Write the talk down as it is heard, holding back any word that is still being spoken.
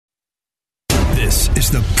This is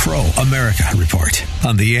the Pro America Report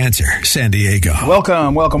on The Answer San Diego.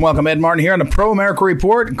 Welcome. Ed Martin here on the Pro America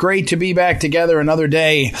Report. Great to be back together another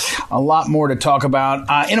day. A lot more to talk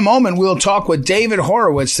about. In a moment, we'll talk with David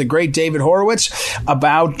Horowitz, the great David Horowitz,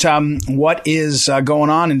 about what is going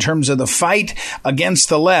on in terms of the fight against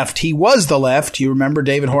the left. He was the left. You remember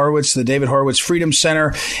David Horowitz, the David Horowitz Freedom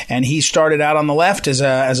Center, and he started out on the left as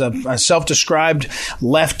a self-described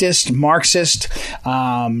leftist, Marxist,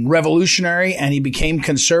 revolutionary, and he became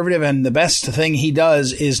conservative, and the best thing he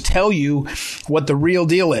does is tell you what the real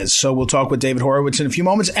deal is. So we'll talk with David Horowitz in a few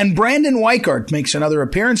moments. And Brandon Weichert makes another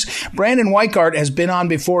appearance. Brandon Weichert has been on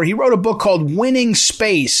before. He wrote a book called Winning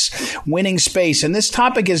Space. And this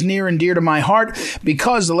topic is near and dear to my heart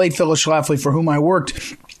because the late Phyllis Schlafly, for whom I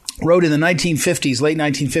worked, wrote in the late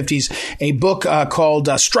 1950s, a book called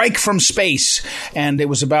Strike from Space, and it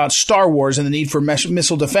was about Star Wars and the need for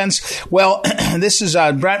missile defense. Well, this is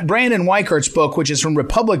Brandon Weichert's book, which is from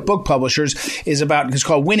Republic Book Publishers, it's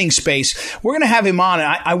called Winning Space. We're going to have him on, and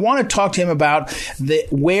I want to talk to him about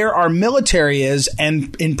where our military is,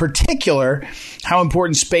 and in particular, how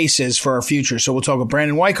important space is for our future. So we'll talk with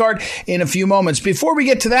Brandon Weichert in a few moments. Before we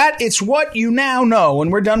get to that, it's what you now know.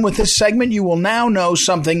 When we're done with this segment, you will now know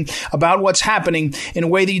something about what's happening in a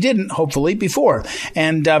way that you didn't, hopefully, before.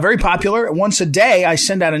 And very popular. Once a day, I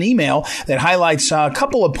send out an email that highlights a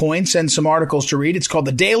couple of points and some articles to read. It's called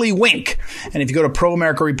the Daily Wink. And if you go to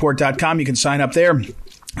proamericareport.com, you can sign up there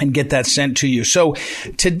and get that sent to you. So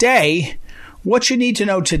today, what you need to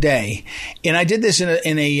know today, and I did this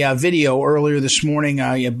in a video earlier this morning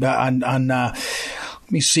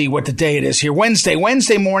let me see what the day it is here. Wednesday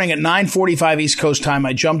morning at 9:45 East Coast time,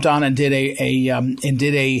 I jumped on and did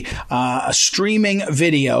a streaming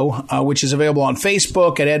video, which is available on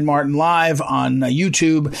Facebook at Ed Martin Live, on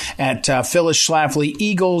YouTube at Phyllis Schlafly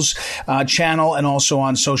Eagles channel, and also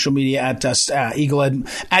on social media at Eagle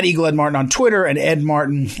Ed Martin on Twitter and Ed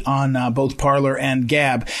Martin on both Parler and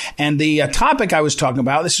Gab. And the topic I was talking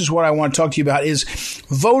about, this is what I want to talk to you about, is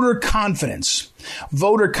voter confidence.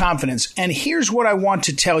 Voter confidence. And here's what I want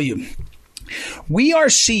to tell you. We are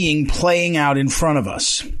seeing playing out in front of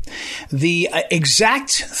us the exact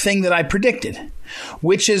thing that I predicted,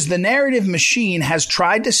 which is the narrative machine has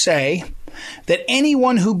tried to say that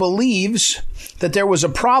anyone who believes that there was a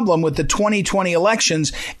problem with the 2020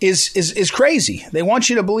 elections is crazy. They want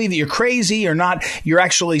you to believe that you're crazy, you're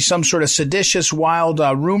actually some sort of seditious, wild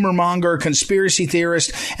rumor monger, conspiracy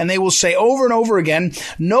theorist, and they will say over and over again,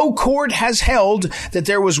 no court has held that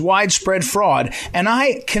there was widespread fraud. And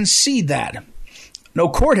I concede that. No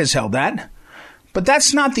court has held that. But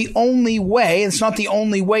that's not the only way. It's not the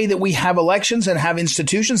only way that we have elections and have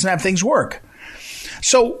institutions and have things work.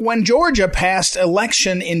 So when Georgia passed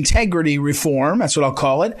election integrity reform, that's what I'll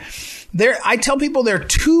call it, I tell people there are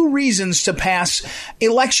two reasons to pass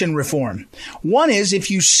election reform. One is if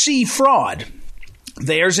you see fraud.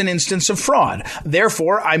 There's an instance of fraud.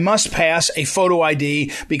 Therefore, I must pass a photo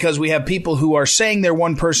ID because we have people who are saying they're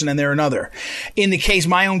one person and they're another. In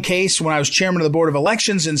my own case, when I was chairman of the Board of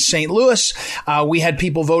Elections in St. Louis, we had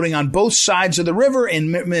people voting on both sides of the river in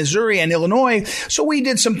Missouri and Illinois. So we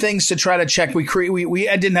did some things to try to check.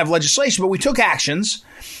 I didn't have legislation, but we took actions,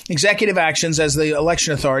 executive actions as the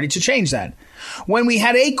election authority to change that. When we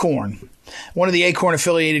had Acorn, one of the Acorn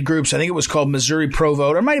affiliated groups, I think it was called Missouri Pro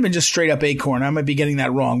Vote, or it might have been just straight up Acorn. I might be getting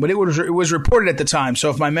that wrong, but it was reported at the time. So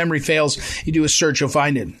if my memory fails, you do a search, you'll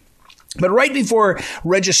find it. But right before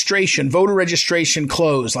registration, voter registration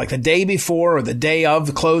closed, like the day before or the day of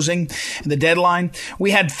the closing, the deadline,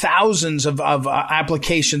 we had thousands of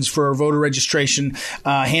applications for voter registration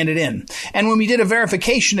handed in. And when we did a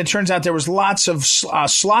verification, it turns out there was lots of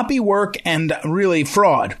sloppy work and really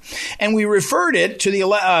fraud. And we referred it to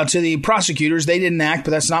the prosecutors. They didn't act,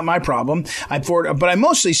 but that's not my problem. But I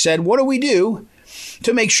mostly said, what do we do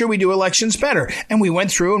to make sure we do elections better? And we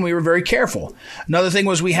went through and we were very careful. Another thing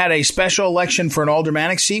was we had a special election for an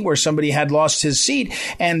aldermanic seat where somebody had lost his seat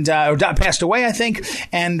and passed away, I think.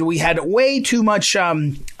 And we had way too much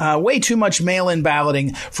mail-in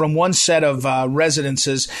balloting from one set of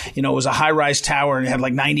residences. It was a high-rise tower and it had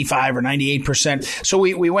like 95 or 98%. So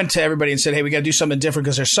we went to everybody and said, hey, we got to do something different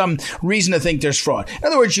because there's some reason to think there's fraud. In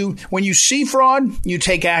other words, when you see fraud, you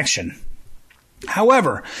take action.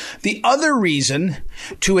 However, the other reason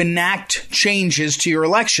to enact changes to your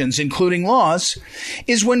elections, including laws,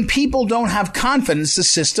 is when people don't have confidence the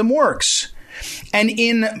system works. And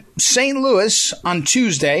in St. Louis on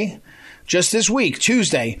Tuesday, just this week,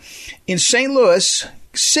 Tuesday, in St. Louis,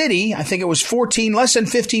 city, I think it was less than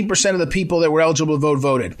 15% of the people that were eligible to vote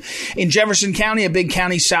voted. In Jefferson County, a big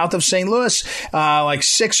county south of St. Louis, like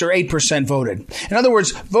 6 or 8% voted. In other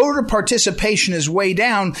words, voter participation is way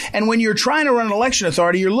down. And when you're trying to run an election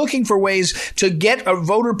authority, you're looking for ways to get a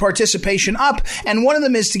voter participation up. And one of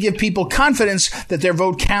them is to give people confidence that their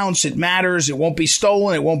vote counts, it matters, it won't be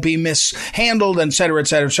stolen, it won't be mishandled, et cetera, et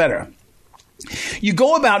cetera, et cetera. You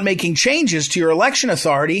go about making changes to your election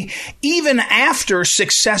authority even after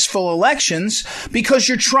successful elections because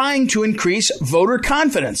you're trying to increase voter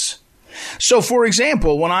confidence. So, for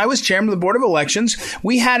example, when I was chairman of the Board of Elections,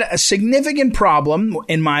 we had a significant problem,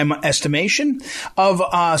 in my estimation, of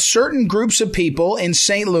certain groups of people in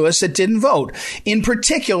St. Louis that didn't vote. In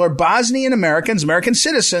particular, Bosnian Americans, American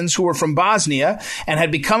citizens who were from Bosnia and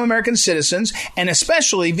had become American citizens, and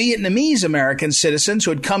especially Vietnamese American citizens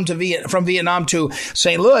who had come to from Vietnam to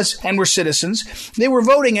St. Louis and were citizens. They were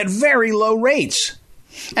voting at very low rates.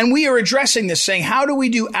 And we are addressing this, saying, how do we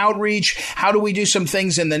do outreach? How do we do some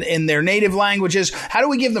things in their native languages? How do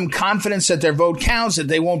we give them confidence that their vote counts, that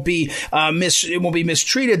they won't be it won't be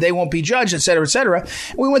mistreated, they won't be judged, et cetera, et cetera?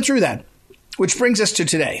 We went through that, which brings us to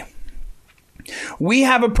today. We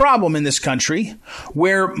have a problem in this country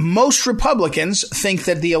where most Republicans think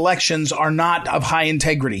that the elections are not of high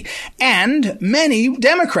integrity, and many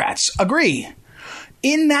Democrats agree.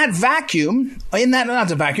 In that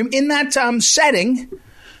setting,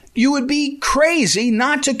 you would be crazy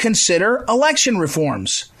not to consider election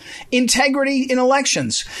reforms, integrity in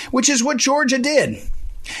elections, which is what Georgia did.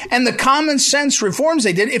 And the common sense reforms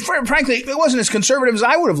they did, frankly, it wasn't as conservative as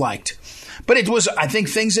I would have liked. But it was, I think,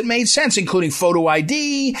 things that made sense, including photo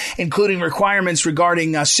ID, including requirements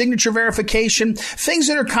regarding signature verification, things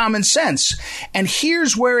that are common sense. And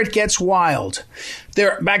here's where it gets wild.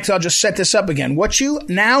 I'll just set this up again. What you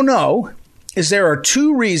now know is there are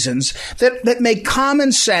two reasons that make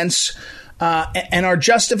common sense and are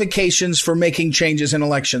justifications for making changes in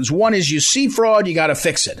elections. One is you see fraud, you got to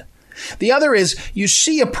fix it. The other is you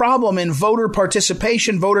see a problem in voter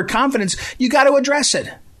participation, voter confidence, you got to address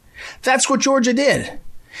it. That's what Georgia did.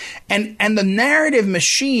 And the narrative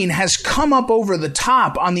machine has come up over the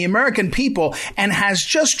top on the American people and has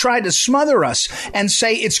just tried to smother us and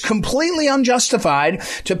say it's completely unjustified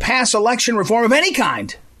to pass election reform of any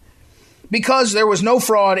kind because there was no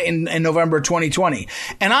fraud in November 2020.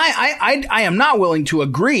 And I am not willing to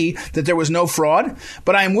agree that there was no fraud,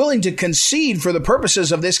 but I am willing to concede for the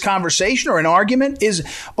purposes of this conversation or an argument is,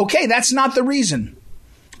 okay, that's not the reason.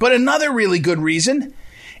 But another really good reason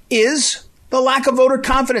is the lack of voter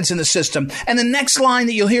confidence in the system. And the next line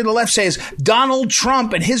that you'll hear the left say is Donald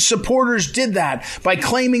Trump and his supporters did that by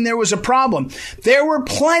claiming there was a problem. There were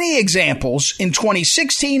plenty of examples in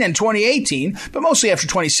 2016 and 2018, but mostly after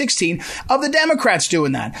 2016, of the Democrats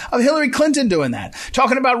doing that, of Hillary Clinton doing that,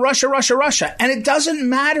 talking about Russia, Russia, Russia. And it doesn't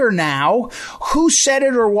matter now who said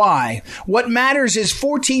it or why. What matters is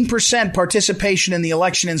 14% participation in the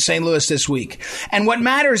election in St. Louis this week. And what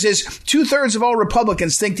matters is 2/3 of all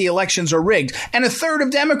Republicans think the elections are rigged. And 1/3 of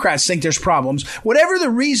Democrats think there's problems. Whatever the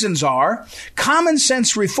reasons are, common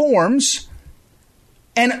sense reforms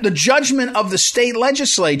and the judgment of the state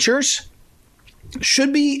legislatures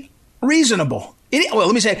should be reasonable. It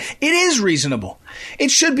is reasonable. It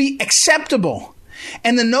should be acceptable.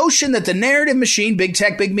 And the notion that the narrative machine, big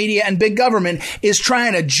tech, big media, and big government is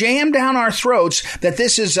trying to jam down our throats that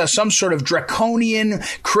this is some sort of draconian,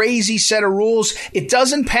 crazy set of rules, it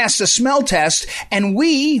doesn't pass the smell test. And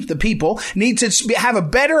we, the people, need to have a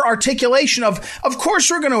better articulation of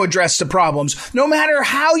course we're going to address the problems. No matter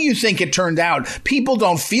how you think it turned out, people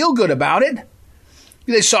don't feel good about it.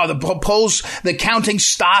 They saw the polls, the counting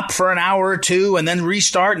stop for an hour or two and then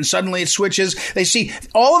restart and suddenly it switches. They see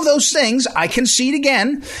all of those things, I concede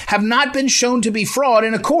again, have not been shown to be fraud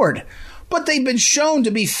in a court. But they've been shown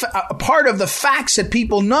to be a part of the facts that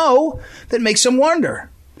people know that makes them wonder.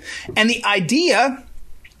 And the idea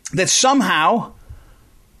that somehow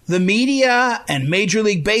the media and Major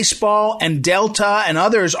League Baseball and Delta and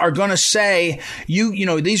others are going to say,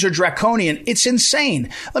 these are draconian. It's insane.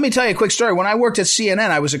 Let me tell you a quick story. When I worked at CNN,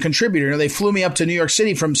 I was a contributor. They flew me up to New York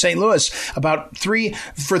City from St. Louis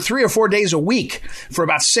for 3 or 4 days a week for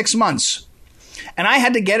about 6 months. And I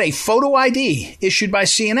had to get a photo ID issued by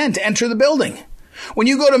CNN to enter the building. When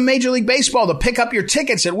you go to Major League Baseball to pick up your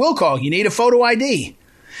tickets at will call, you need a photo ID.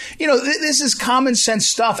 This is common sense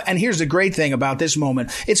stuff. And here's the great thing about this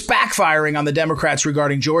moment. It's backfiring on the Democrats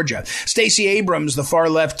regarding Georgia. Stacey Abrams, the far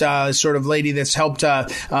left sort of lady that's helped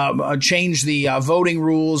change the voting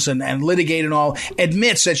rules and litigate and all,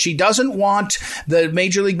 admits that she doesn't want the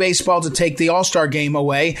Major League Baseball to take the All-Star game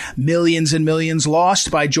away. Millions and millions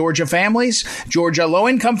lost by Georgia families. Georgia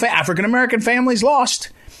low-income African-American families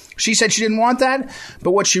lost. She said she didn't want that.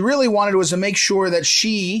 But what she really wanted was to make sure that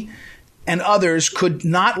she and others could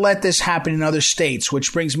not let this happen in other states,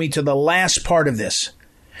 which brings me to the last part of this.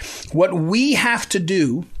 What we have to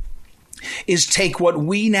do is take what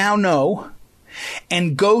we now know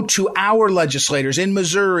and go to our legislators in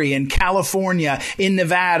Missouri, in California, in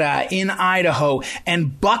Nevada, in Idaho,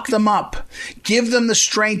 and buck them up. Give them the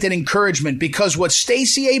strength and encouragement, because what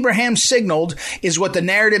Stacey Abrams signaled is what the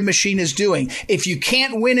narrative machine is doing. If you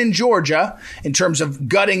can't win in Georgia, in terms of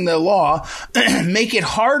gutting the law, make it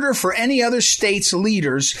harder for any other state's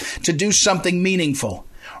leaders to do something meaningful.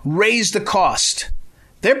 Raise the cost.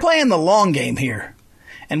 They're playing the long game here.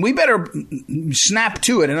 And we better snap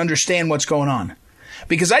to it and understand what's going on.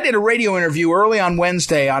 Because I did a radio interview early on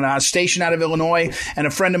Wednesday on a station out of Illinois, and a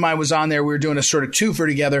friend of mine was on there. We were doing a sort of twofer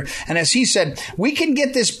together. And as he said, we can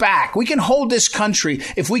get this back. We can hold this country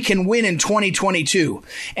if we can win in 2022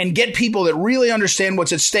 and get people that really understand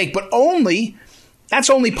what's at stake. But that's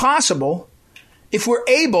only possible if we're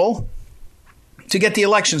able to get the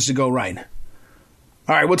elections to go right.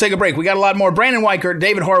 All right, we'll take a break. We got a lot more. Brandon Weichert,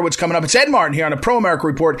 David Horowitz coming up. It's Ed Martin here on a Pro America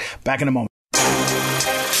Report. Back in a moment.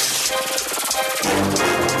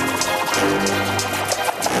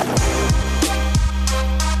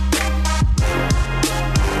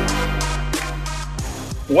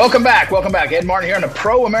 Welcome back. Ed Martin here on the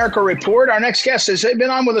Pro America Report. Our next guest has been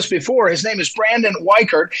on with us before. His name is Brandon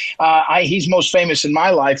Weichert. He's most famous in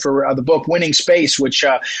my life for the book Winning Space, which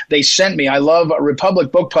they sent me. I love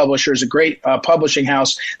Republic Book Publishers, a great publishing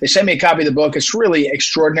house. They sent me a copy of the book. It's really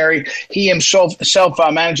extraordinary. He himself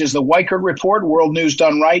manages the Weichert Report, World News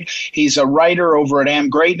Done Right. He's a writer over at American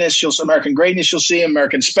Greatness. You'll see him,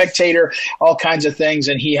 American Spectator, all kinds of things.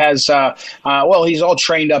 And he has, he's all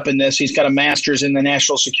trained up in this. He's got a master's in the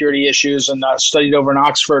national security issues and studied over in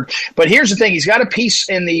Oxford. But here's the thing. He's got a piece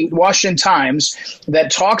in the Washington Times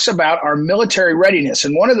that talks about our military readiness.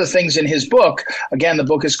 And one of the things in his book, again, the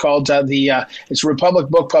book is called it's Republic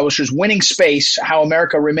Book Publishers, Winning Space, How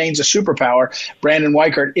America Remains a Superpower. Brandon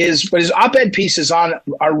Weichert but his op-ed piece is on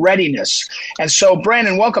our readiness. And so,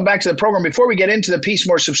 Brandon, welcome back to the program. Before we get into the piece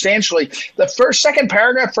more substantially, the first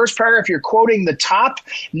paragraph, you're quoting the top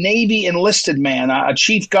Navy enlisted man, a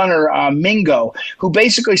Chief Gunner Mingo, who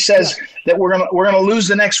basically says that we're gonna lose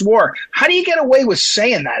the next war. How do you get away with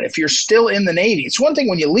saying that if you're still in the Navy? It's one thing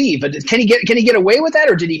when you leave, but can he get away with that,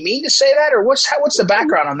 or did he mean to say that, or what's the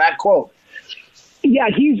background on that quote? Yeah,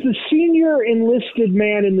 he's the senior enlisted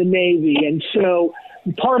man in the Navy, and so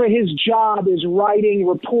part of his job is writing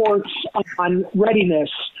reports on readiness.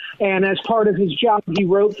 And as part of his job, he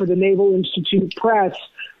wrote for the Naval Institute Press,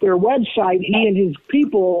 their website. He and his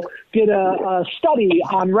people did a study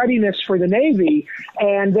on readiness for the Navy,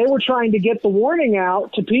 and they were trying to get the warning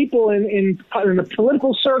out to people in the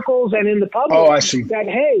political circles and in the public. Oh, I see. That,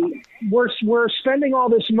 hey, we're spending all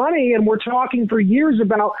this money and we're talking for years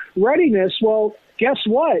about readiness. Well, guess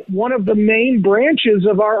what? One of the main branches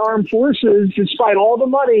of our armed forces, despite all the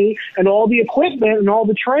money and all the equipment and all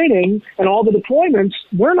the training and all the deployments,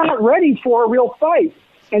 we're not ready for a real fight.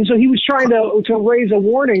 And so he was trying to raise a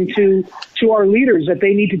warning to our leaders that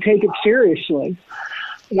they need to take it seriously.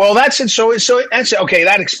 Well, that's it. So that's okay.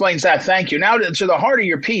 That explains that. Thank you. Now to the heart of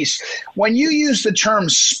your piece. When you use the term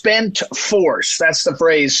spent force, that's the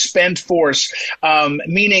phrase spent force,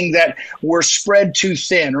 meaning that we're spread too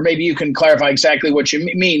thin, or maybe you can clarify exactly what you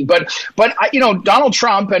mean. But Donald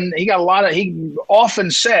Trump, and he often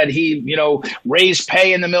said he raised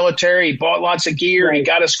pay in the military, he bought lots of gear, right. He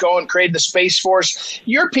got us going, created the Space Force.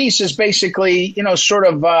 Your piece is basically, laying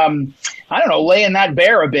that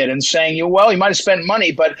bare a bit and saying, you might have spent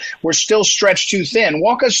money, but we're still stretched too thin.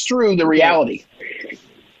 Walk us through the reality.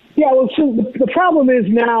 Yeah, well, so the problem is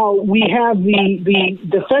now we have the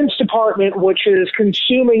Defense Department, which is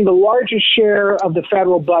consuming the largest share of the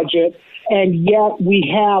federal budget, and yet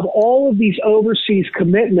we have all of these overseas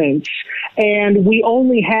commitments, and we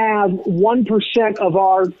only have 1% of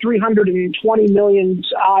our 320 million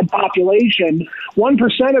odd population.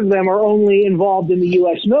 1% of them are only involved in the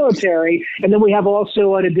U.S. military, and then we have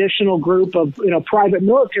also an additional group of private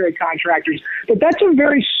military contractors. But that's a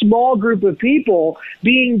very small group of people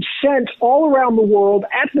being sent all around the world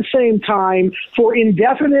at the same time for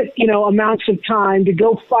indefinite amounts of time to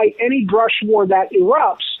go fight any brush war that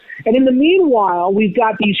erupts. And in the meanwhile, we've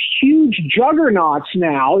got these huge juggernauts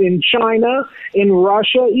now in China, in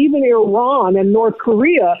Russia, even Iran and North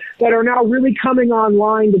Korea that are now really coming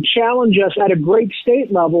online to challenge us at a great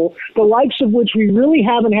state level, the likes of which we really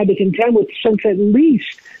haven't had to contend with since at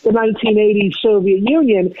least the 1980s Soviet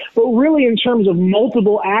Union, but really in terms of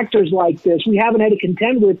multiple actors like this, we haven't had to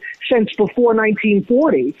contend with since before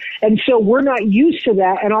 1940. And so we're not used to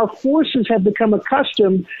that, and our forces have become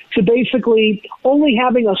accustomed to basically only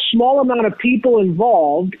having a small amount of people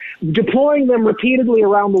involved, deploying them repeatedly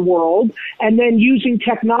around the world, and then using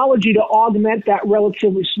technology to augment that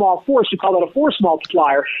relatively small force. We call that a force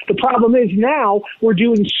multiplier. The problem is now we're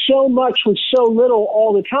doing so much with so little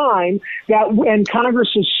all the time that, and Congress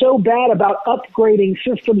is so bad about upgrading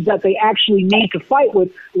systems that they actually need to fight with,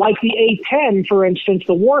 like the A-10, for instance,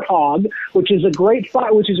 the Warthog, which is a great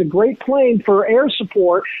plane for air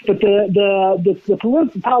support, but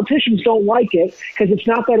the politicians don't like it because it's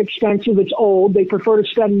not that expensive. It's old. They prefer to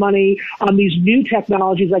spend money on these new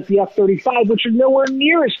technologies like the F-35, which are nowhere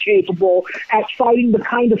near as capable at fighting the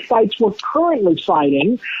kind of fights we're currently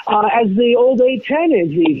fighting as the old A-10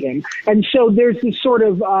 is even. And so there's this sort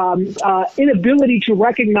of inability to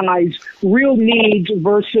recognize real needs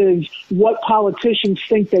versus what politicians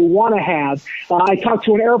think they want to have. I talked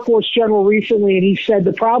to an Air Force general recently, and he said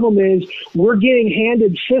the problem is we're getting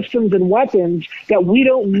handed systems and weapons that we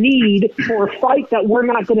don't need for a fight that we're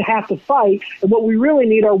not going to have to fight. And what we really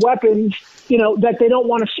need are weapons, that they don't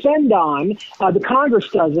want to spend on. The Congress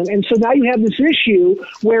doesn't. And so now you have this issue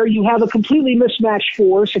where you have a completely mismatched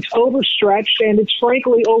force. It's overstretched and it's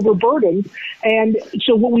frankly overburdened. And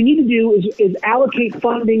so what we need to do is allocate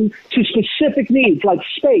funding to specific needs like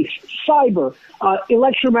space, cyber,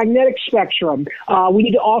 electromagnetic spectrum. We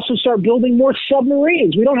need to also start building more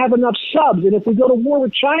submarines. We don't have enough subs. And if we go to war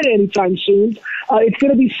with China anytime soon, it's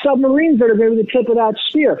going to be submarines that are going to be the tip of that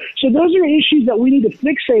spear. So those are issues that we need to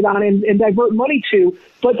fixate on and divert money to.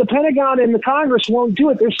 But the Pentagon and the Congress won't do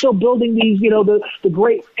it. They're still building these, the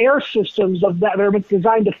great air systems that are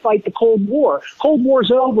designed to fight the Cold War. Cold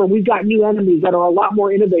War's over. We've got new enemies that are a lot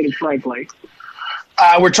more innovative, frankly.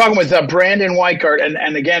 We're talking with Brandon Weichert,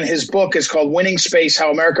 and again, his book is called Winning Space, How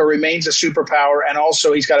America Remains a Superpower, and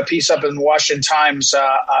also he's got a piece up in the Washington Times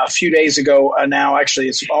a few days ago now. Actually,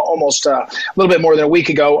 it's almost a little bit more than a week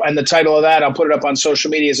ago, and the title of that, I'll put it up on social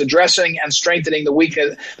media, is Addressing and Strengthening the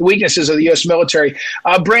Weaknesses of the U.S. Military.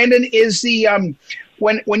 Brandon, is the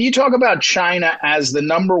when you talk about China as the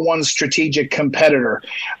number one strategic competitor,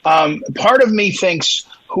 part of me thinks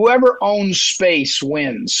whoever owns space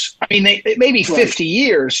wins. I mean, it may be 50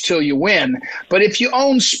 years till you win, but if you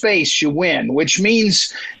own space, you win, which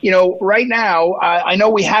means, right now, I know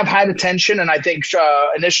we have had attention, and I think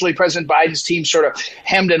initially President Biden's team sort of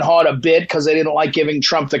hemmed and hawed a bit because they didn't like giving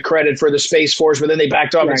Trump the credit for the Space Force, but then they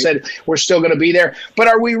backed off and said, we're still going to be there. But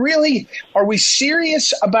are we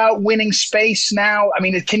serious about winning space now? I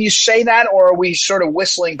mean, can you say that, or are we sort of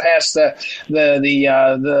whistling past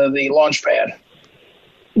the launch pad?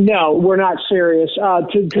 No, we're not serious. To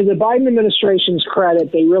the Biden administration's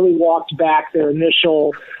credit, they really walked back their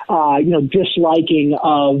initial, disliking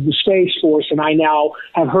of the Space Force. And I now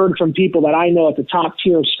have heard from people that I know at the top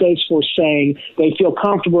tier of Space Force saying they feel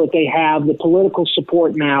comfortable that they have the political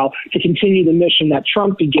support now to continue the mission that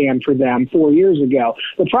Trump began for them 4 years ago.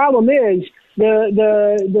 The problem is,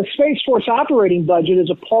 The Space Force operating budget is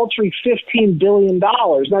a paltry $15 billion.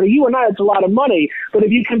 Now, to you and I, it's a lot of money, but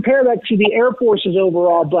if you compare that to the Air Force's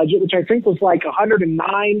overall budget, which I think was like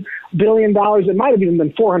 $109 billion, it might have even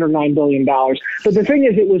been $409 billion. But the thing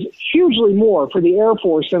is, it was hugely more for the Air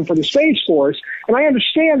Force than for the Space Force. And I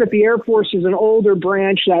understand that the Air Force is an older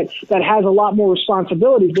branch that has a lot more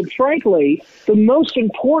responsibilities. But frankly, the most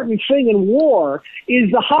important thing in war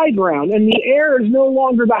is the high ground, and the air is no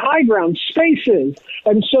longer the high ground. Space is.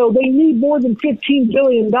 And so they need more than $15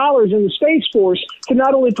 billion in the Space Force to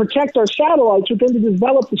not only protect our satellites, but then to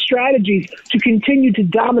develop the strategies to continue to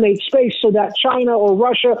dominate space so that China or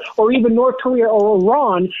Russia or even North Korea or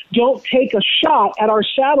Iran don't take a shot at our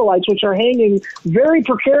satellites, which are hanging very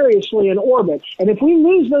precariously in orbit. And if we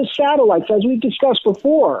lose those satellites, as we've discussed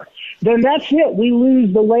before, then that's it. We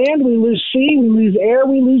lose the land, we lose sea, we lose air,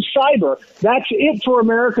 we lose cyber. That's it for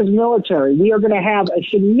America's military. We are going to have a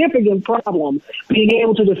significant problem being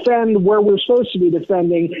able to defend where we're supposed to be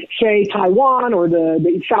defending, say, Taiwan or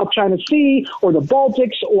the South China Sea or the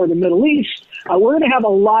Baltics or the Middle East. We're going to have a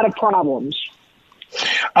lot of problems.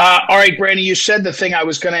 All right, Brandon, you said the thing I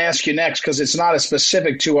was going to ask you next because it's not as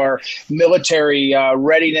specific to our military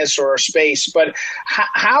readiness or our space, but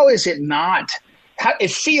how is it not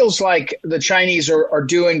it feels like the Chinese are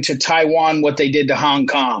doing to Taiwan what they did to Hong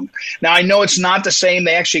Kong. Now, I know it's not the same.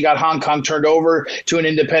 They actually got Hong Kong turned over to an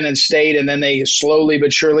independent state, and then they slowly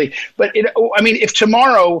but surely. But if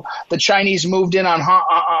tomorrow the Chinese moved in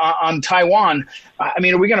on Taiwan, I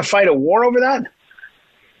mean, are we going to fight a war over that?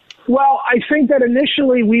 Well, I think that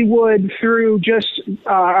initially we would, through just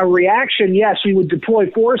a reaction, yes, we would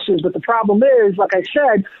deploy forces. But the problem is, like I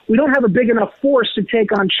said, we don't have a big enough force to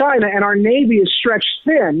take on China, and our Navy is stretched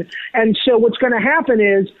thin. And so what's going to happen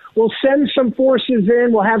is we'll send some forces in.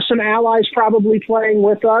 We'll have some allies probably playing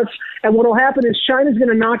with us. And what will happen is China's going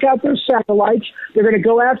to knock out those satellites. They're going to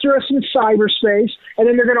go after us in cyberspace. And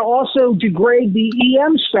then they're going to also degrade the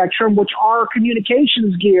EM spectrum, which our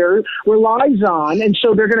communications gear relies on. And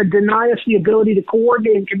so they're going to deny us the ability to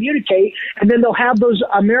coordinate and communicate. And then they'll have those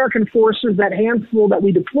American forces, that handful that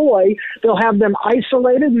we deploy, they'll have them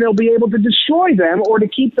isolated, and they'll be able to destroy them or to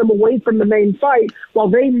keep them away from the main fight while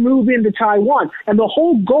they move into Taiwan. And the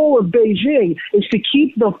whole goal of Beijing is to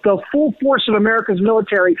keep the full force of America's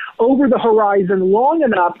military over the horizon long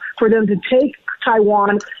enough for them to take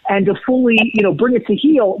Taiwan and to fully, bring it to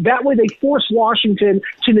heel. That way they force Washington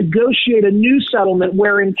to negotiate a new settlement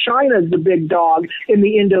wherein China is the big dog in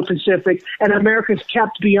the Indo-Pacific and America's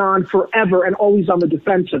kept beyond forever and always on the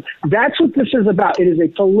defensive. That's what this is about. It is a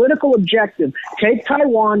political objective. Take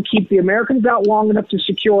Taiwan, keep the Americans out long enough to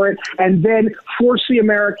secure it, and then force the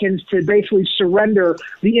Americans to basically surrender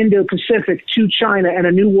the Indo-Pacific to China, and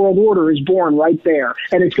a new world order is born right there.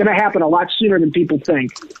 And it's going to happen a lot sooner than people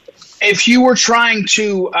think. If you were trying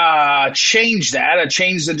to change that,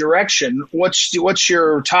 change the direction, what's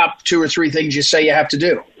your top 2 or 3 things you say you have to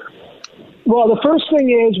do? Well, the first thing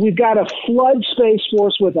is we've got to flood Space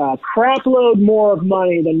Force with a crap load more of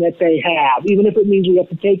money than that they have, even if it means we have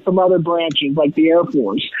to take from other branches like the Air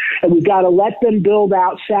Force. And we've got to let them build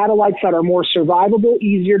out satellites that are more survivable,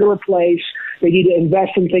 easier to replace. They need to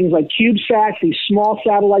invest in things like CubeSats, these small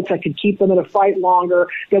satellites that could keep them in a fight longer.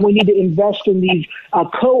 Then we need to invest in these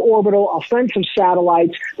co-orbital offensive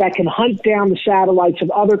satellites that can hunt down the satellites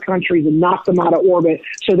of other countries and knock them out of orbit,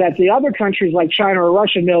 so that the other countries like China or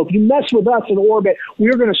Russia know if you mess with us in orbit,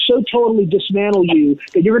 we're going to so totally dismantle you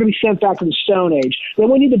that you're going to be sent back to the Stone Age.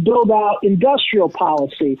 Then we need to build out industrial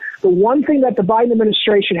policy. The one thing that the Biden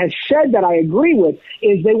administration has said that I agree with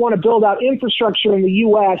is they want to build out infrastructure in the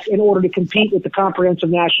U.S. in order to compete with the comprehensive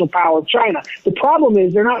national power of China. The problem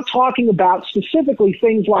is they're not talking about specifically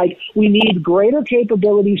things like we need greater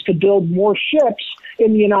capabilities to build more ships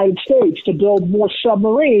in the United States, to build more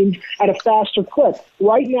submarines at a faster clip.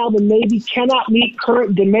 Right now, the Navy cannot meet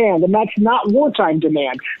current demand, and that's not wartime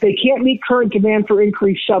demand. They can't meet current demand for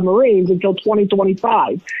increased submarines until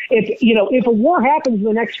 2025. If a war happens in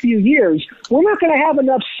the next few years, we're not going to have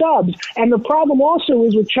enough subs. And the problem also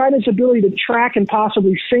is with China's ability to track and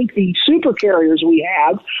possibly sink the super carriers we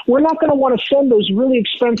have, we're not going to want to send those really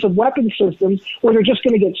expensive weapon systems where they're just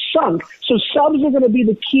going to get sunk. So subs are going to be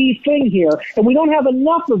the key thing here, and we don't have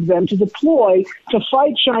enough of them to deploy to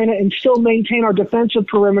fight China and still maintain our defensive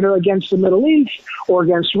perimeter against the Middle East or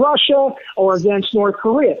against Russia or against North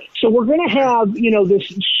Korea. So we're going to have,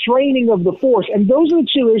 this straining of the force. And those are the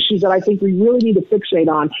 2 issues that I think we really need to fixate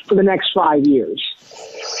on for the next 5 years.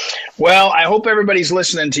 Well, I hope everybody's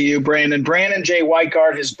listening to you, Brandon. Brandon J.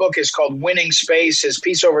 Weichart, his book is called Winning Space. His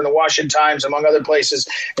piece over in the Washington Times, among other places,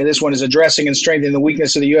 and this one is addressing and strengthening the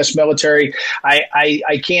weakness of the U.S. military.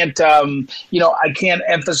 I can't, I can't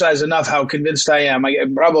emphasize enough how convinced I am,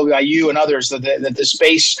 probably by you and others, that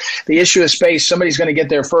the issue of space, somebody's going to get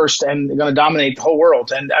there first and going to dominate the whole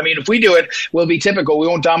world. And I mean, if we do it, we'll be typical. We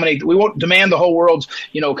won't dominate. We won't demand the whole world,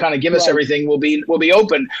 kind of give us everything. We'll be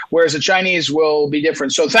open, whereas the Chinese will be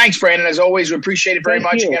different. So thanks, Brandon. As always, we appreciate it very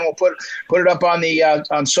much. Again, we'll put it up on the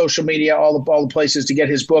on social media, all the places to get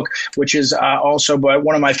his book, which is also by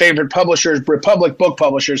one of my favorite publishers, Republic Book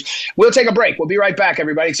Publishers. We'll take a break. We'll be right back,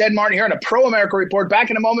 everybody. It's Ed Martin here on a Pro America Report.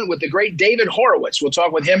 Back in a moment with the great David Horowitz. We'll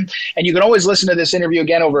talk with him, and you can always listen to this interview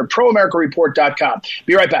again over at ProAmericaReport.com.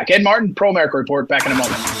 Be right back. Ed Martin, Pro America Report. Back in a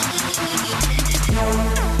moment.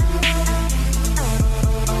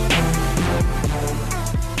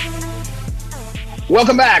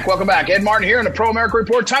 Welcome back. Ed Martin here on the Pro America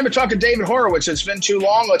Report. Time to talk to David Horowitz. It's been too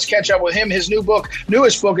long. Let's catch up with him. His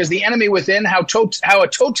newest book is The Enemy Within, How a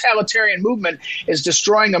Totalitarian Movement is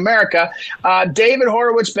Destroying America. David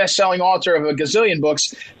Horowitz, best-selling author of a gazillion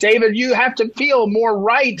books. David, you have to feel more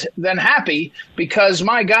right than happy because,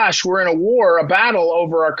 my gosh, we're in a war, a battle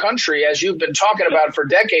over our country, as you've been talking about for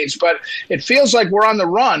decades, but it feels like we're on the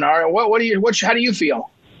run. How do you feel?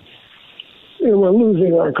 We're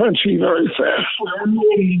losing our country very fast. We're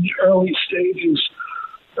really in the early stages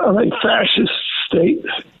of a fascist state.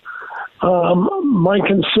 My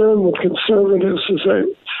concern with conservatives is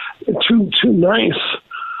that they're too nice.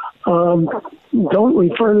 Don't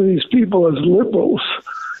refer to these people as liberals.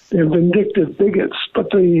 They're vindictive bigots.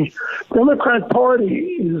 But the Democrat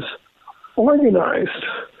Party is organized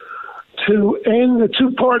to end the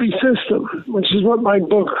two-party system, which is what my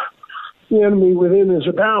book, The Enemy Within, is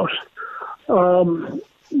about.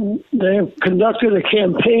 They have conducted a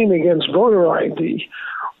campaign against voter ID.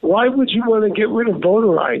 Why would you want to get rid of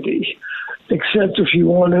voter ID, except if you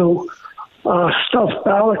want to stuff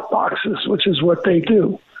ballot boxes, which is what they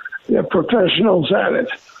do. They're professionals at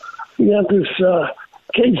it. You have this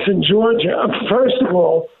case in Georgia. First of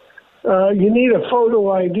all, you need a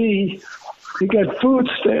photo ID to get food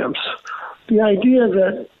stamps. The idea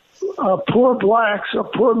that poor blacks or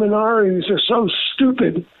poor minorities are so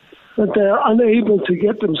stupid that they're unable to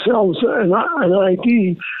get themselves an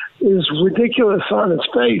ID is ridiculous on its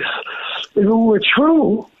face. If it were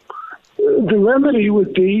true, the remedy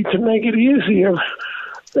would be to make it easier.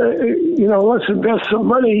 Let's invest some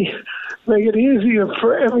money, make it easier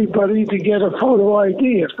for everybody to get a photo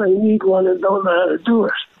ID if they need one and don't know how to do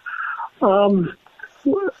it.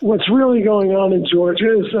 What's really going on in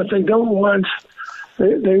Georgia is that they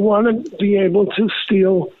want to be able to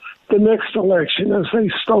steal the next election as they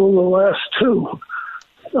stole the last two.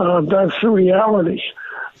 That's the reality.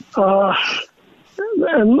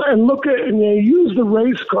 And look at, and they use the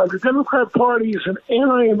race card. The Democrat Party is an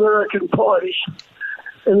anti-American party,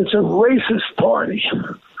 and it's a racist party.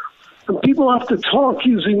 And people have to talk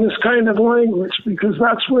using this kind of language because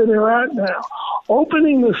that's where they're at now.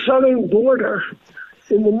 Opening the southern border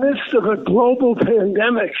in the midst of a global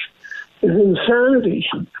pandemic is insanity.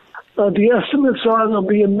 The estimates are there'll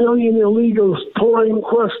be 1 million illegals pouring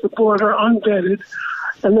across the border unvetted,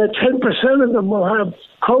 and that 10% of them will have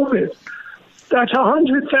COVID. That's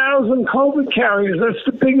 100,000 COVID carriers. That's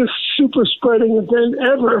the biggest super spreading event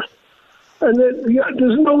ever. And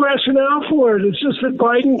there's no rationale for it. It's just that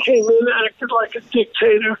Biden came in, acted like a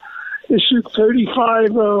dictator, issued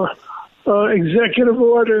 35 executive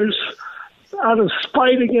orders out of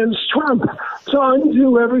spite against Trump to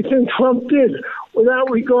undo everything Trump did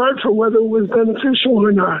without regard for whether it was beneficial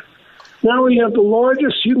or not. Now we have the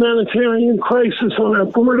largest humanitarian crisis on our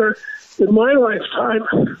border in my lifetime.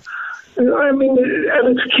 I mean,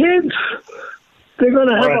 and it's kids. They're going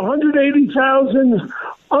to have 180,000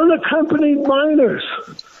 unaccompanied minors.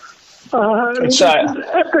 It's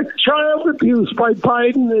epic child abuse by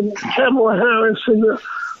Biden and Kamala Harris and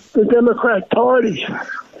the Democrat Party.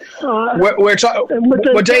 We're talking.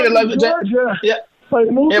 But David, by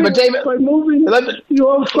moving the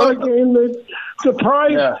All-Star game that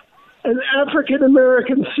deprived an African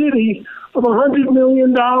American city of $100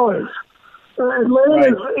 million.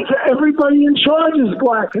 Atlanta, everybody in charge is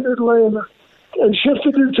black in Atlanta, and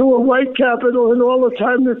shifted it to a white capital, and all the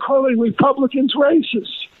time they're calling Republicans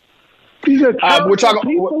racist. These are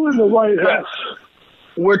people in the White House.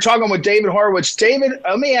 We're talking with David Horowitz. David,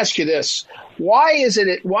 let me ask you this: why is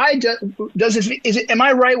it? Why does it? Is it? Am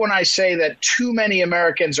I right when I say that too many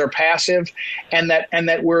Americans are passive, and that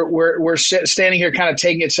we're standing here kind of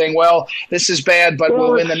taking it, saying, "Well, this is bad, but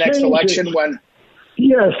we'll win the next election." When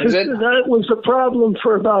yes, that was the problem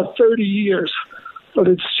for about 30 years, but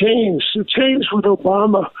it's changed. It changed with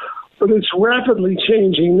Obama, but it's rapidly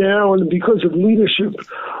changing now, and because of leadership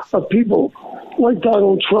of people like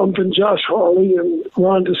Donald Trump and Josh Hawley and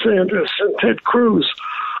Ron DeSantis and Ted Cruz.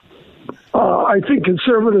 I think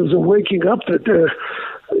conservatives are waking up that they're,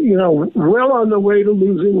 well on the way to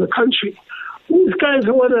losing the country. These guys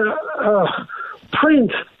want to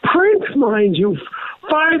print, mind you,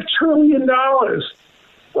 $5 trillion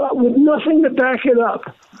with nothing to back it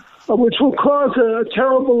up, which will cause a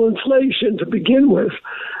terrible inflation to begin with.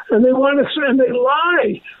 And they want to, and they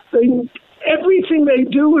lie. Everything they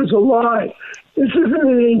do is a lie. This isn't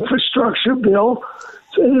an infrastructure bill.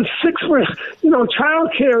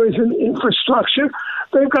 Child care is an infrastructure.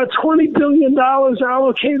 They've got $20 billion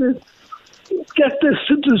allocated, get this,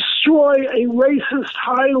 to destroy a racist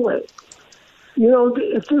highway.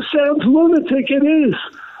 If this sounds lunatic, it is.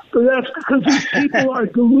 But that's because these people are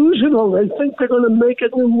delusional. They think they're going to make a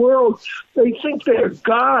new world. They think they're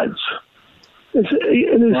gods. It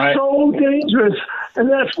is so dangerous. And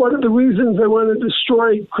that's one of the reasons they want to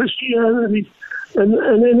destroy Christianity and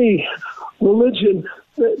any religion.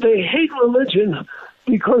 They hate religion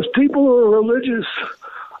because people who are religious,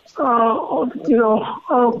 are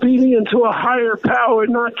obedient to a higher power,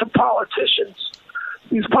 not to politicians.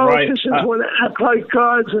 These politicians want to act like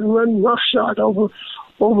gods and run roughshod over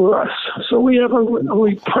us. So we have a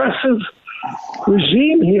repressive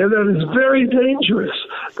regime here that is very dangerous.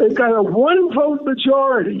 They've got a one-vote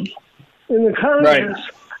majority in the Congress,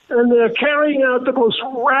 and they're carrying out the most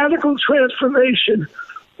radical transformation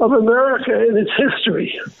of America in its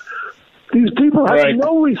history. These people have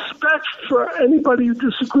no respect for anybody who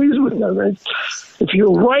disagrees with them. And if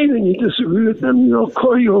you're right and you disagree with them, they'll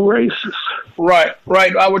call you a racist. Right.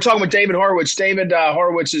 We're talking with David Horowitz. David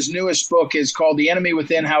Horowitz's newest book is called The Enemy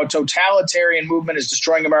Within, How a Totalitarian Movement is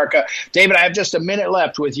Destroying America. David, I have just a minute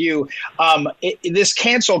left with you. This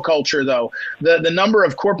cancel culture, though, the number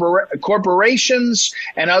of corporations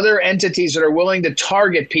and other entities that are willing to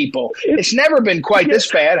target people, it's never been quite this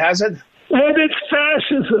bad, has it? And it's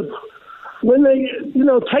fascism. When they,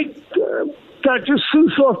 take Dr.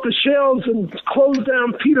 Seuss off the shelves and close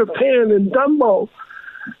down Peter Pan and Dumbo,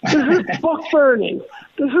 this is book burning.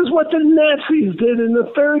 This is what the Nazis did in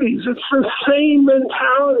the 30s. It's the same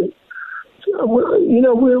mentality.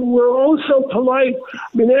 We're all so polite.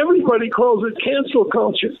 I mean, everybody calls it cancel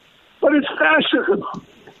culture, but it's fascism.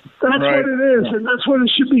 That's what it is, and that's what it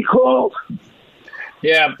should be called.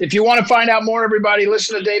 Yeah. If you want to find out more, everybody,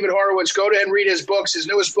 listen to David Horowitz. Go ahead and read his books. His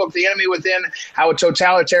newest book, The Enemy Within, How a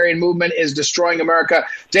Totalitarian Movement is Destroying America.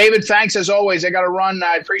 David, thanks as always. I got to run.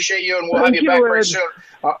 I appreciate you, and we'll have you back very soon.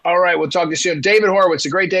 All right. We'll talk to you soon. David Horowitz, the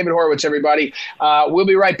great David Horowitz, everybody. We'll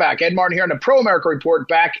be right back. Ed Martin here on the Pro America Report,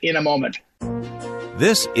 back in a moment.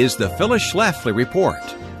 This is the Phyllis Schlafly Report,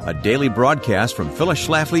 a daily broadcast from Phyllis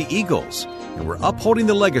Schlafly Eagles. And we're upholding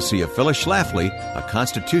the legacy of Phyllis Schlafly, a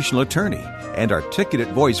constitutional attorney and articulate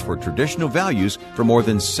voice for traditional values for more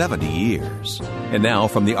than 70 years. And now,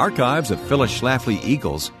 from the archives of Phyllis Schlafly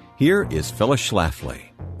Eagles, here is Phyllis Schlafly.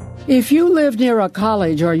 If you live near a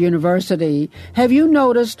college or university, have you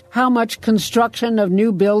noticed how much construction of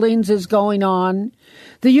new buildings is going on?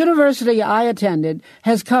 The university I attended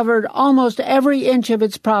has covered almost every inch of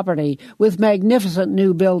its property with magnificent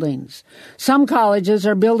new buildings. Some colleges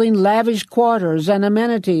are building lavish quarters and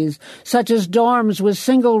amenities, such as dorms with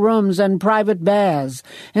single rooms and private baths,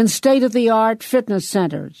 and state-of-the-art fitness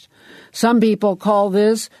centers. Some people call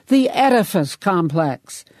this the Oedipus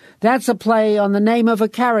complex. That's a play on the name of a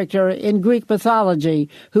character in Greek mythology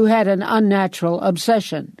who had an unnatural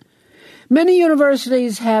obsession. Many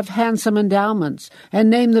universities have handsome endowments and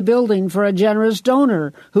name the building for a generous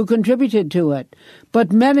donor who contributed to it,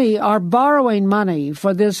 but many are borrowing money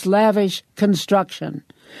for this lavish construction.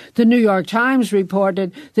 The New York Times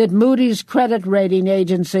reported that Moody's credit rating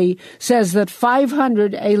agency says that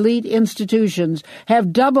 500 elite institutions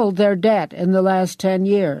have doubled their debt in the last 10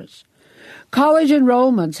 years. College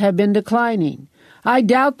enrollments have been declining. I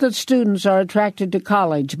doubt that students are attracted to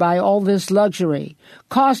college by all this luxury.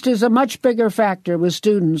 Cost is a much bigger factor with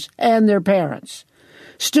students and their parents.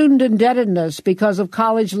 Student indebtedness because of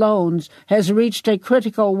college loans has reached a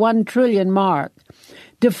critical $1 trillion mark.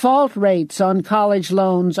 Default rates on college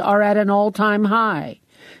loans are at an all-time high.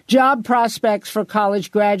 Job prospects for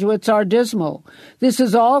college graduates are dismal. This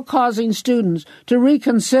is all causing students to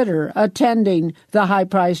reconsider attending the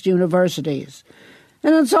high-priced universities.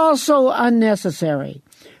 And it's also unnecessary.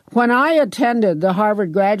 When I attended the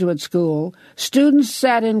Harvard Graduate School, students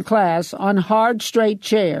sat in class on hard, straight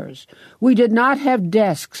chairs. We did not have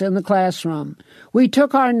desks in the classroom. We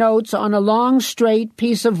took our notes on a long, straight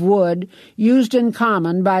piece of wood used in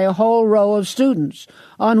common by a whole row of students,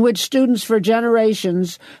 on which students for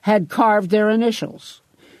generations had carved their initials.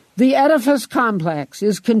 The Oedipus complex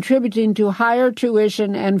is contributing to higher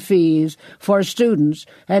tuition and fees for students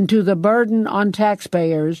and to the burden on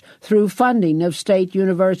taxpayers through funding of state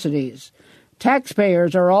universities.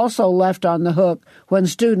 Taxpayers are also left on the hook when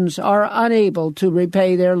students are unable to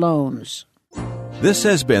repay their loans. This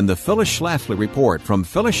has been the Phyllis Schlafly Report from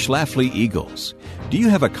Phyllis Schlafly Eagles. Do you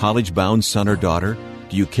have a college-bound son or daughter?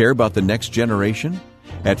 Do you care about the next generation?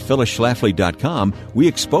 At phyllisschlafly.com, we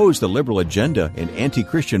expose the liberal agenda and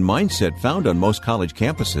anti-Christian mindset found on most college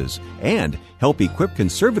campuses and help equip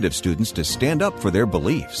conservative students to stand up for their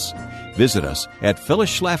beliefs. Visit us at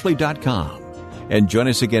phyllisschlafly.com and join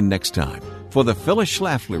us again next time for the Phyllis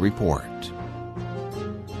Schlafly Report.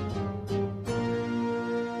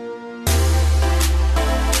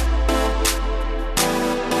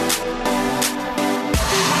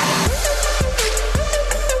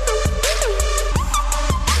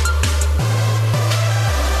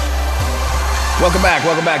 Welcome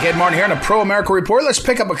back. Ed Martin here on a Pro America Report. Let's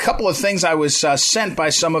pick up a couple of things I was sent by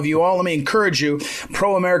some of you all. Let me encourage you,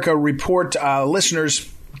 Pro America Report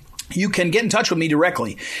listeners. you can get in touch with me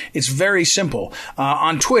directly. It's very simple.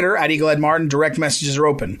 On Twitter, at Eagle Ed Martin, direct messages are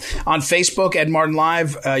open. On Facebook, Ed Martin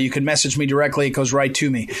Live, you can message me directly. It goes right to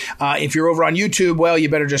me. If you're over on YouTube, well, you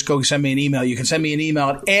better just go send me an email. You can send me an email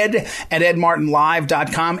at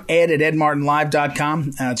ed@edmartinlive.com,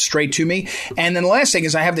 ed@edmartinlive.com. It's straight to me. And then the last thing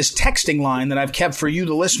is I have this texting line that I've kept for you,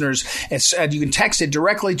 the listeners. It's you can text it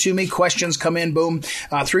directly to me. Questions come in, boom,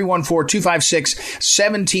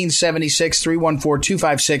 314-256-1776,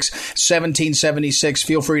 314-256-1776.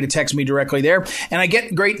 Feel free to text me directly there. And I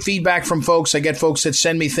get great feedback from folks. I get folks that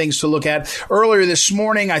send me things to look at. Earlier this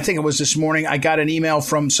morning, I think it was this morning, I got an email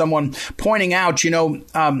from someone pointing out,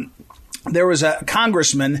 there was a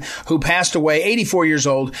congressman who passed away, 84 years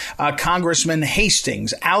old, Congressman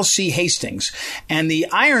Hastings, Al C. Hastings. And the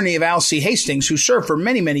irony of Al C. Hastings, who served for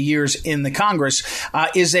many, many years in the Congress,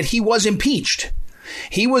 is that he was impeached.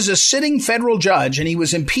 He was a sitting federal judge, and he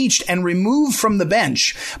was impeached and removed from the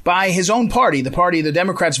bench by his own party. The party, the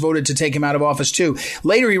Democrats, voted to take him out of office, too.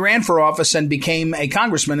 Later, he ran for office and became a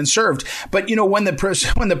congressman and served. But, when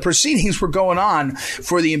the proceedings were going on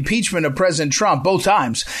for the impeachment of President Trump, both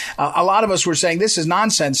times, a lot of us were saying, this is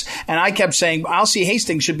nonsense. And I kept saying, Al C.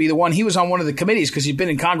 Hastings should be the one. He was on one of the committees because he'd been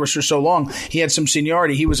in Congress for so long. He had some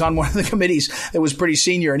seniority. He was on one of the committees that was pretty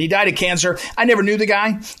senior. And he died of cancer. I never knew the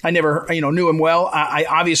guy. I never, knew him well.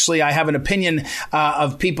 I have an opinion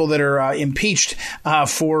of people that are impeached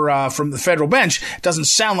from the federal bench. It doesn't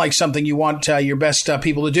sound like something you want your best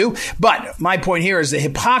people to do. But my point here is the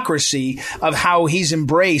hypocrisy of how he's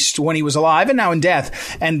embraced when he was alive and now in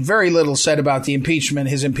death. And very little said about the impeachment,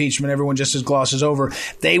 his impeachment. Everyone just glosses over.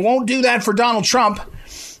 They won't do that for Donald Trump.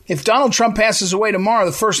 If Donald Trump passes away tomorrow,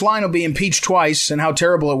 the first line will be impeached twice and how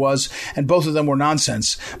terrible it was. And both of them were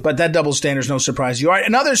nonsense. But that double standard is no surprise to you. All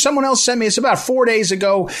right, someone else sent me, it's about 4 days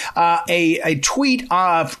ago, a tweet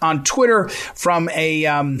on Twitter from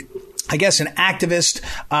an activist,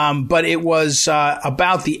 but it was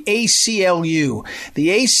about the ACLU. The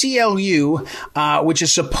ACLU, which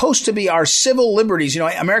is supposed to be our civil liberties,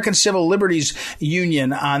 American Civil Liberties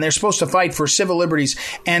Union, and they're supposed to fight for civil liberties.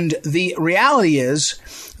 And the reality is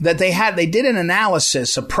that they did an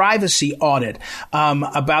analysis, a privacy audit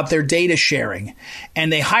about their data sharing,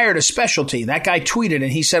 and they hired a specialty. That guy tweeted,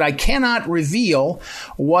 and he said, I cannot reveal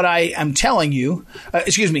what I am telling you.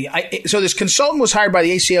 So this consultant was hired by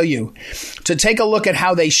the ACLU to take a look at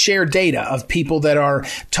how they share data of people that are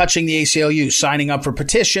touching the ACLU, signing up for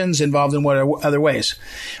petitions, involved in what other ways.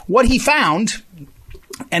 What he found,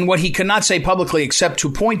 and what he could not say publicly except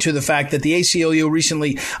to point to the fact that the ACLU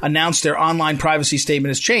recently announced their online privacy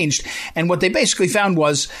statement has changed. And what they basically found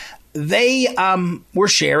was they were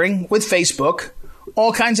sharing with Facebook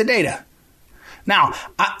all kinds of data. Now,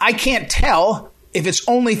 I can't tell if it's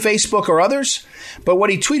only Facebook or others, but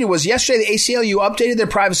what he tweeted was yesterday the ACLU updated their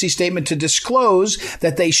privacy statement to disclose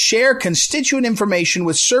that they share constituent information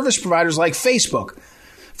with service providers like Facebook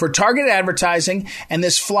for targeted advertising, and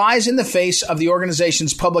this flies in the face of the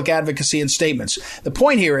organization's public advocacy and statements. The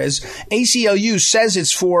point here is ACLU says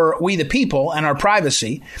it's for we the people and our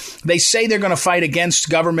privacy. They say they're going to fight against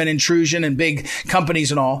government intrusion and big companies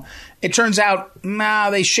and all. It turns out,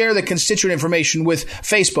 they share the constituent information with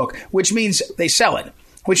Facebook, which means they sell it,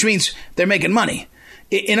 which means they're making money.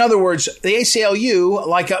 In other words, the ACLU,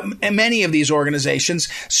 like many of these organizations,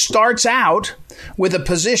 starts out with a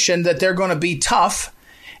position that they're going to be tough,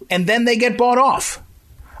 and then they get bought off.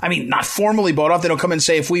 I mean, not formally bought off. They don't come and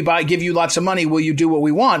say, if we give you lots of money, will you do what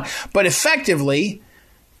we want? But effectively,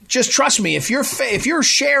 just trust me, if you're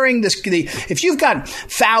sharing this, if you've got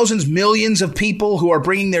thousands, millions of people who are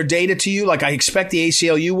bringing their data to you, like I expect the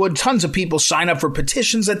ACLU would, tons of people sign up for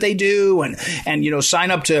petitions that they do and sign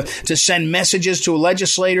up to send messages to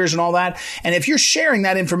legislators and all that. And if you're sharing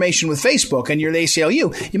that information with Facebook and you're the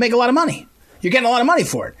ACLU, you make a lot of money. You're getting a lot of money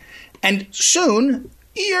for it. And soon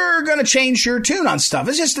you're going to change your tune on stuff.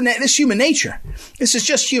 It's just this human nature. This is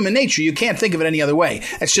just human nature. You can't think of it any other way.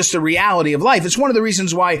 It's just the reality of life. It's one of the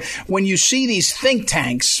reasons why when you see these think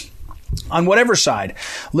tanks on whatever side,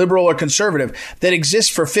 liberal or conservative, that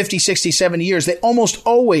exist for 50, 60, 70 years, they almost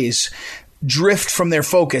always drift from their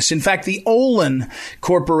focus. In fact, the Olin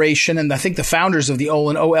Corporation, and I think the founders of the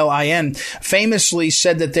Olin, OLIN, famously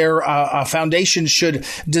said that their foundation should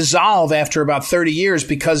dissolve after about 30 years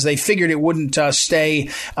because they figured it wouldn't stay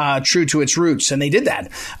true to its roots. And they did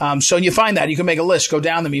that. So you find that. You can make a list, go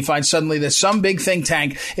down them. You find suddenly that some big think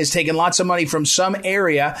tank is taking lots of money from some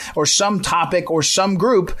area or some topic or some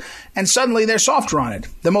group, and suddenly they're softer on it.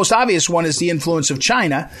 The most obvious one is the influence of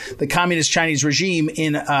China, the communist Chinese regime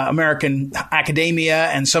in American academia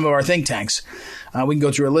and some of our think tanks. We can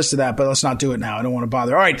go through a list of that, but let's not do it now. I don't want to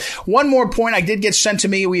bother. All right. One more point I did get sent to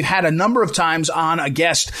me. We've had a number of times on a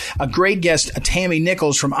great guest, Tammy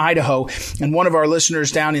Nichols from Idaho. And one of our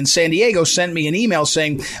listeners down in San Diego sent me an email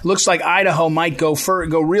saying, looks like Idaho might go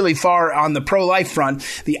really far on the pro-life front.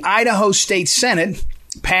 The Idaho State Senate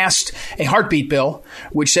passed a heartbeat bill,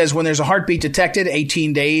 which says when there's a heartbeat detected,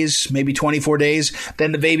 18 days, maybe 24 days,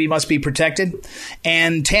 then the baby must be protected.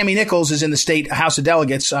 And Tammy Nichols is in the state House of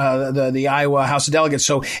Delegates, the Iowa House of Delegates.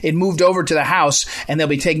 So it moved over to the House, and they'll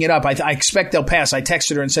be taking it up. I expect they'll pass. I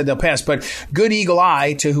texted her and said they'll pass. But good eagle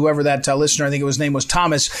eye to whoever that listener, I think his name was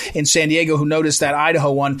Thomas in San Diego, who noticed that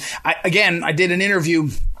Idaho one. I did an interview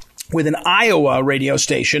with an Iowa radio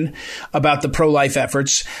station about the pro-life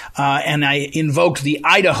efforts, and I invoked the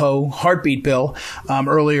Idaho heartbeat bill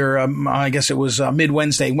earlier. I guess it was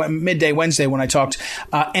midday Wednesday when I talked.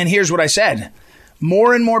 And here's what I said: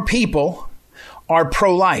 more and more people are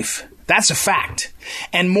pro-life. That's a fact.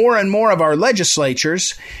 And more of our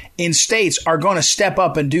legislatures in states are going to step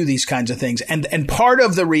up and do these kinds of things. And part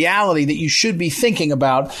of the reality that you should be thinking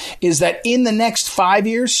about is that in the next 5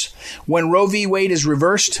 years, when Roe v. Wade is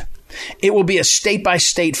reversed, it will be a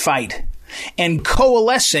state-by-state fight. And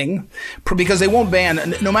coalescing, because they won't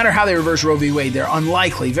ban, no matter how they reverse Roe v. Wade, they're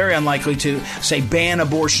very unlikely to, say, ban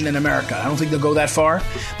abortion in America. I don't think they'll go that far.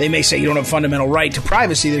 They may say you don't have a fundamental right to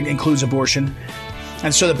privacy that includes abortion.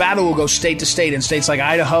 And so the battle will go state to state, and states like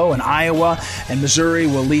Idaho and Iowa and Missouri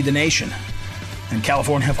will lead the nation. And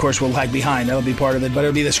California, of course, will lag behind. That'll be part of it. But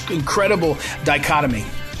it'll be this incredible dichotomy.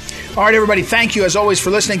 All right, everybody, thank you, as always,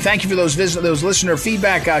 for listening. Thank you for those listener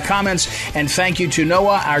feedback comments. And thank you to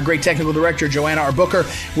Noah, our great technical director, Joanna, our booker.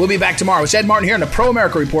 We'll be back tomorrow. It's Ed Martin here on the Pro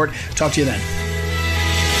America Report. Talk to you then.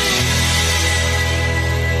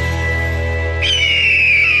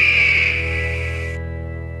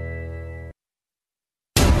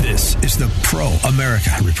 This is the Pro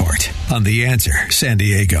America Report on The Answer San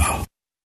Diego.